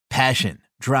Passion,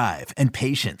 drive, and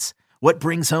patience. What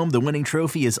brings home the winning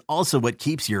trophy is also what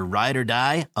keeps your ride or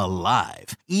die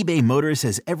alive. eBay Motors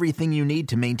has everything you need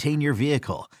to maintain your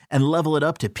vehicle and level it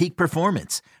up to peak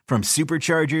performance, from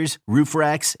superchargers, roof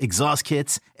racks, exhaust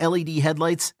kits, LED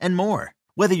headlights, and more.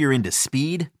 Whether you're into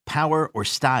speed, power, or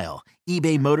style,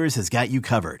 eBay Motors has got you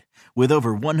covered. With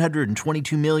over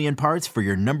 122 million parts for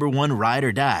your number one ride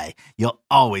or die, you'll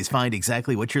always find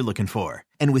exactly what you're looking for.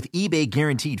 And with eBay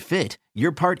Guaranteed Fit,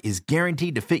 your part is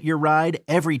guaranteed to fit your ride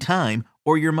every time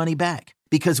or your money back.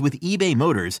 Because with eBay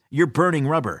Motors, you're burning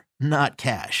rubber, not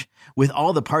cash. With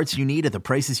all the parts you need at the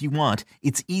prices you want,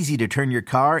 it's easy to turn your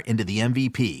car into the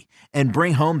MVP and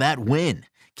bring home that win.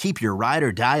 Keep your ride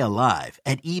or die alive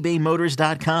at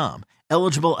ebaymotors.com.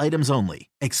 Eligible items only.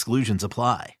 Exclusions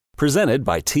apply. Presented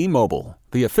by T-Mobile,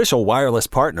 the official wireless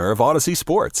partner of Odyssey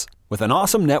Sports. With an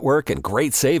awesome network and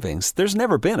great savings, there's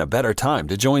never been a better time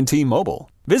to join T-Mobile.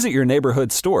 Visit your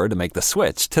neighborhood store to make the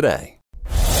switch today.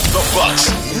 The Bucks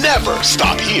never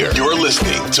stop here. You're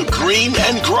listening to Green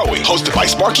and Growing, hosted by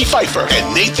Sparky Pfeiffer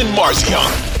and Nathan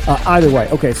Marzion. Either way,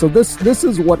 okay, so this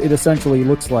is what it essentially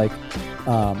looks like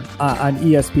on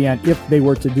ESPN if they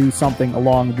were to do something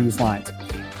along these lines.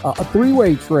 A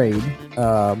three-way trade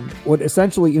would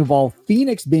essentially involve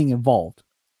Phoenix being involved,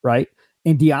 right?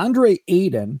 And DeAndre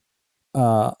Ayton,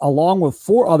 along with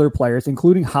four other players,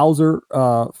 including Hauser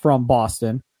from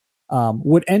Boston,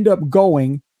 would end up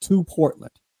going to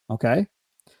Portland, okay?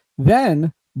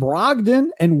 Then Brogdon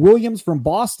and Williams from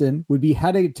Boston would be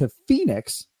headed to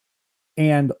Phoenix,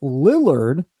 and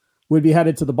Lillard would be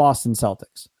headed to the Boston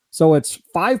Celtics. So it's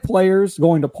five players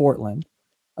going to Portland.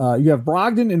 You have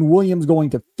Brogdon and Williams going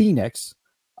to Phoenix,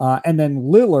 and then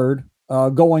Lillard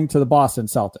going to the Boston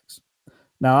Celtics.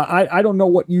 Now, I don't know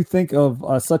what you think of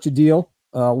such a deal,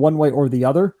 one way or the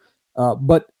other,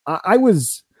 but I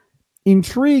was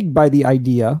intrigued by the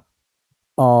idea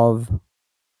of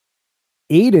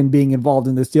Ayton being involved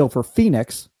in this deal for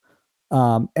Phoenix,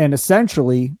 and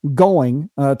essentially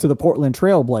going to the Portland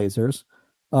Trail Blazers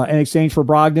in exchange for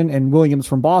Brogdon and Williams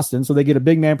from Boston. So they get a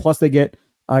big man, plus they get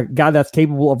a guy that's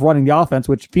capable of running the offense,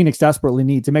 which Phoenix desperately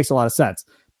needs. It makes a lot of sense.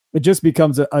 It just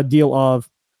becomes a deal of,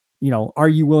 are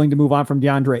you willing to move on from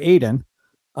DeAndre Ayton?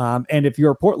 And if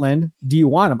you're Portland, do you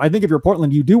want him? I think if you're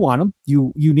Portland, you do want him.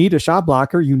 You need a shot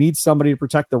blocker. You need somebody to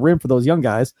protect the rim for those young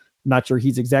guys. I'm not sure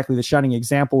he's exactly the shining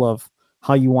example of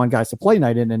how you want guys to play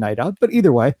night in and night out. But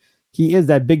either way, he is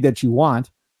that big that you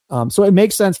want. So it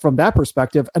makes sense from that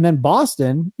perspective. And then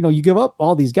Boston, you give up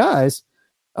all these guys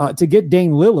to get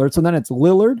Dame Lillard. So then it's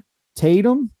Lillard,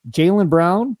 Tatum, Jaylen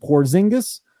Brown,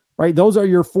 Porzingis, right? Those are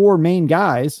your four main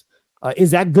guys.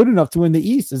 Is that good enough to win the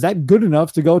East? Is that good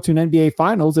enough to go to an NBA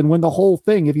Finals and win the whole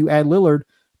thing if you add Lillard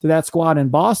to that squad in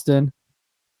Boston?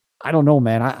 I don't know,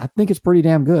 man. I think it's pretty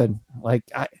damn good. Like,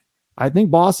 I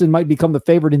think Boston might become the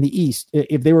favorite in the East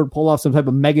if they were to pull off some type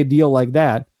of mega deal like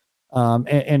that,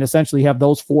 and essentially have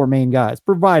those four main guys,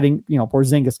 providing,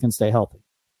 Porzingis can stay healthy.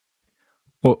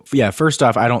 Well, yeah, first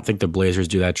off, I don't think the Blazers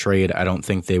do that trade. I don't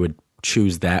think they would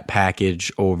choose that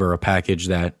package over a package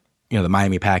that, the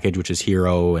Miami package, which is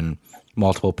Hero and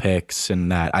multiple picks and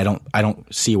that. I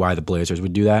don't see why the Blazers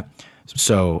would do that.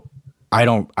 So I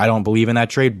don't believe in that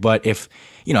trade. But if,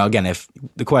 again, if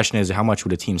the question is how much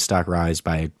would a team's stock rise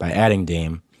by adding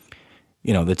Dame,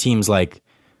 a team like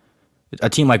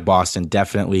Boston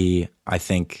definitely, I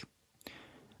think,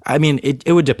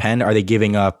 it would depend. Are they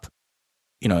giving up,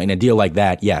 in a deal like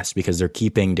that? Yes, because they're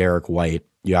keeping Derek White.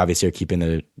 You obviously are keeping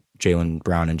the Jaylen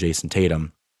Brown and Jason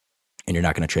Tatum, and you're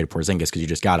not going to trade Porzingis because you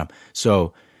just got him.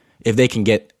 So if they can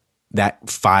get that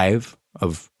five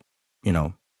of,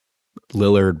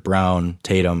 Lillard, Brown,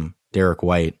 Tatum, Derek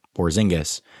White,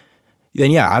 Porzingis,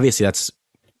 then yeah, obviously that's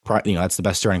the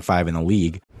best starting five in the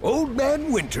league. Old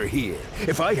Man Winter here.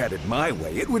 If I had it my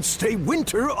way, it would stay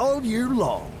winter all year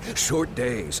long. Short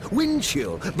days, wind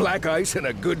chill, black ice, and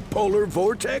a good polar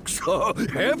vortex. Oh,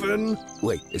 heaven.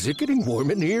 Wait, is it getting warm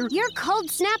in here? Your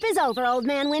cold snap is over, Old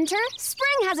Man Winter.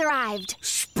 Spring has arrived.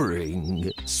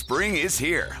 Spring. Spring is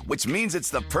here, which means it's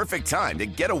the perfect time to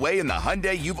get away in the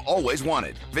Hyundai you've always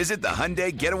wanted. Visit the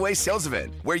Hyundai Getaway Sales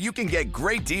Event, where you can get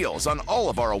great deals on all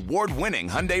of our award-winning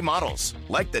Hyundai models,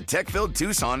 like the tech-filled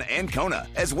Tucson and Kona,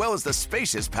 as well as the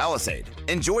spacious Palisade.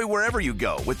 Enjoy wherever you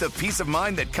go with the peace of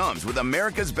mind that comes with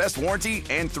America's best warranty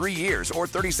and 3 years or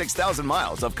 36,000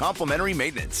 miles of complimentary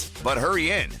maintenance. But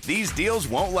hurry in, these deals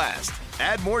won't last.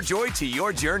 Add more joy to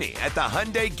your journey at the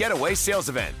Hyundai Getaway Sales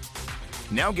Event.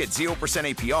 Now get 0%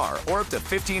 APR or up to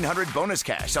 $1,500 bonus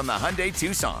cash on the Hyundai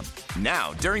Tucson.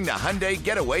 Now, during the Hyundai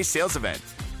Getaway Sales Event.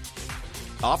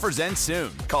 Offers end soon.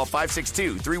 Call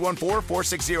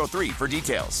 562-314-4603 for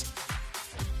details.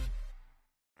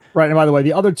 Right. And by the way,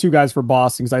 the other two guys for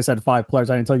Boston, because I said 5 players,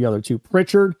 I didn't tell you the other two.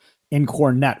 Pritchard and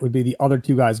Cornette would be the other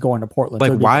two guys going to Portland.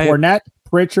 Like, so why? Cornette,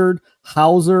 Pritchard,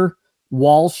 Hauser,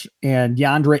 Walsh, and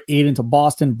DeAndre Ayton to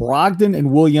Boston, Brogdon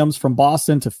and Williams from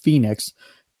Boston to Phoenix.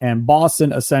 And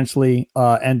Boston essentially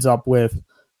ends up with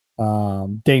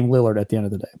Dame Lillard at the end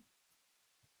of the day.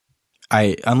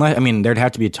 There'd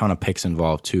have to be a ton of picks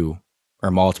involved too,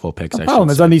 or multiple picks. The problem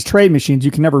is on these trade machines,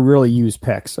 you can never really use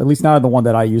picks. At least not the one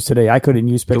that I use today. I couldn't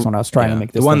use picks when I was trying to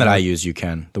make this. The one that I use, you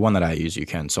can. The one that I use, you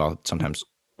can. So I'll sometimes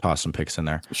toss some picks in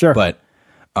there. Sure. But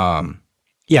again,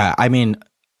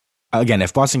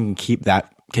 if Boston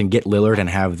can get Lillard and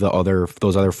have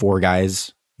those other 4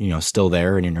 guys, still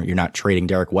there, and you're not trading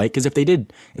Derek White, because if they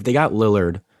got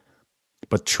Lillard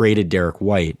but traded Derek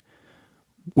White,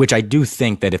 which I do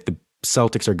think that if the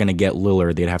Celtics are going to get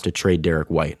Lillard, they'd have to trade Derek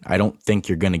White. I don't think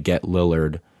you're going to get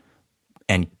Lillard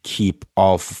and keep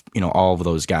all of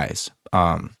those guys.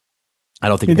 I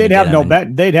don't think they'd have no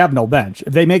bench. They'd have no bench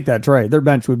if they make that trade. Their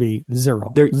bench would be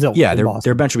zero.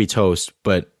 Their bench would be toast.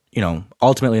 But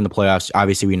ultimately in the playoffs,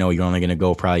 obviously we know you're only going to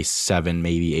go probably 7,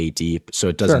 maybe 8 deep, so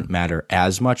it doesn't matter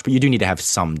as much. But you do need to have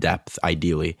some depth,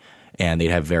 ideally, and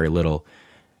they'd have very little.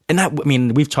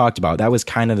 And we've talked about that was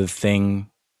kind of the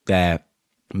thing that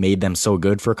made them so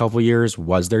good for a couple of years,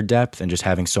 was their depth and just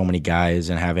having so many guys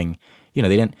and having,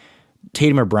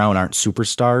 Tatum or Brown aren't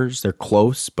superstars. They're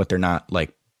close, but they're not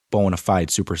like bona fide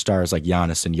superstars like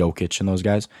Giannis and Jokic and those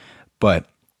guys. But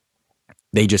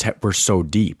they just were so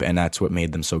deep, and that's what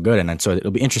made them so good. And so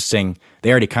it'll be interesting.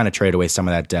 They already kind of traded away some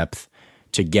of that depth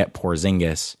to get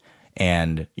Porzingis,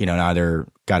 and now they're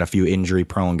got a few injury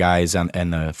prone guys in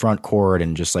the front court,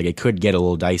 and just like it could get a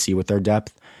little dicey with their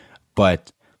depth.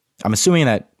 But I'm assuming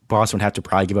that Boston would have to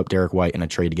probably give up Derek White in a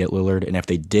trade to get Lillard. And if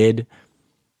they did,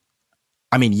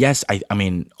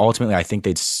 ultimately I think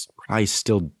they'd probably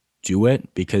still do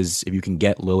it, because if you can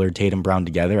get Lillard, Tatum, Brown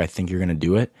together, I think you're going to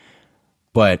do it.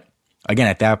 But again,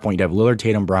 at that point, you'd have Lillard,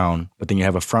 Tatum, Brown, but then you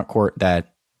have a front court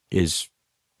that is,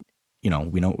 we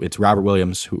know it's Robert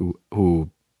Williams who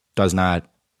does not,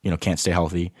 can't stay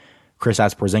healthy.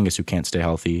 Kristaps Porzingis, who can't stay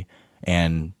healthy,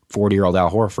 and 40-year-old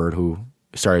Al Horford, who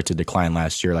started to decline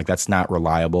last year. Like, that's not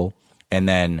reliable. And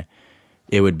then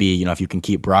it would be, if you can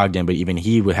keep Brogdon, but even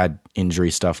he had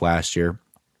injury stuff last year.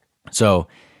 So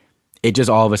it just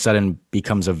all of a sudden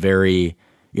becomes a very,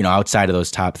 outside of those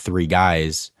top 3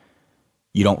 guys,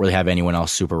 you don't really have anyone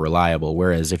else super reliable.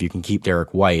 Whereas if you can keep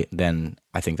Derek White, then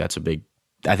I think that's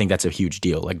a huge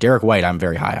deal. Like Derek White, I'm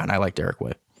very high on. I like Derek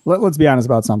White. Let's be honest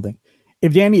about something.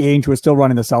 If Danny Ainge was still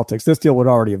running the Celtics, this deal would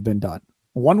already have been done.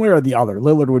 One way or the other,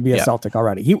 Lillard would be a Celtic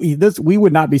already. We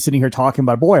would not be sitting here talking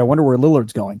about, boy, I wonder where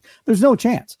Lillard's going. There's no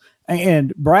chance.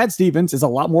 And Brad Stevens is a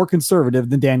lot more conservative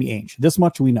than Danny Ainge. This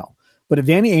much we know. But if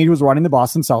Danny Ainge was running the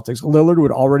Boston Celtics, Lillard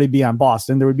would already be on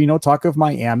Boston. There would be no talk of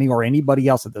Miami or anybody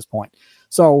else at this point.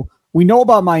 So we know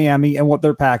about Miami and what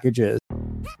their package is.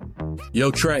 Yo,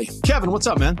 Trey. Kevin, what's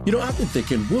up, man? I've been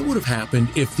thinking, what would have happened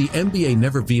if the NBA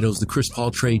never vetoes the Chris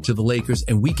Paul trade to the Lakers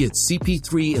and we get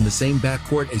CP3 in the same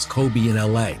backcourt as Kobe in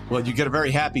LA? Well, you get a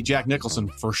very happy Jack Nicholson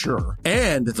for sure.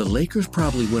 And the Lakers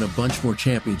probably win a bunch more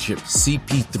championships.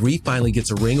 CP3 finally gets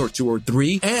a ring or 2 or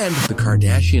 3, and the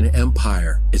Kardashian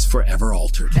empire is forever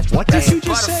altered. What did you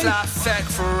just say?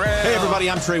 Hey, everybody,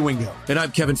 I'm Trey Wingo. And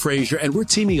I'm Kevin Frazier, and we're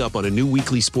teaming up on a new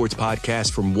weekly sports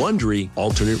podcast from Wondery,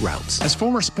 Alternate Routes. As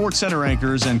former Sports Center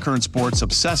anchors and current sports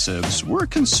obsessives, we're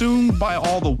consumed by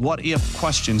all the what-if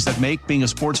questions that make being a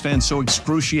sports fan so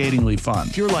excruciatingly fun.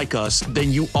 If you're like us,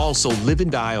 then you also live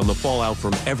and die on the fallout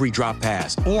from every drop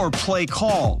pass. Or play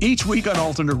call. Each week on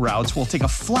Alternate Routes, we'll take a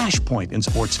flashpoint in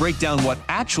sports, break down what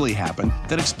actually happened,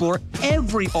 then explore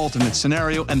every alternate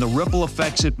scenario and the ripple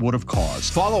effects it would have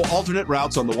caused. Follow Alternate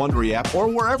Routes on the Wondery app or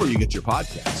wherever you get your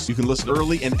podcasts. You can listen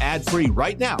early and ad-free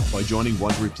right now by joining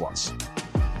Wondery Plus.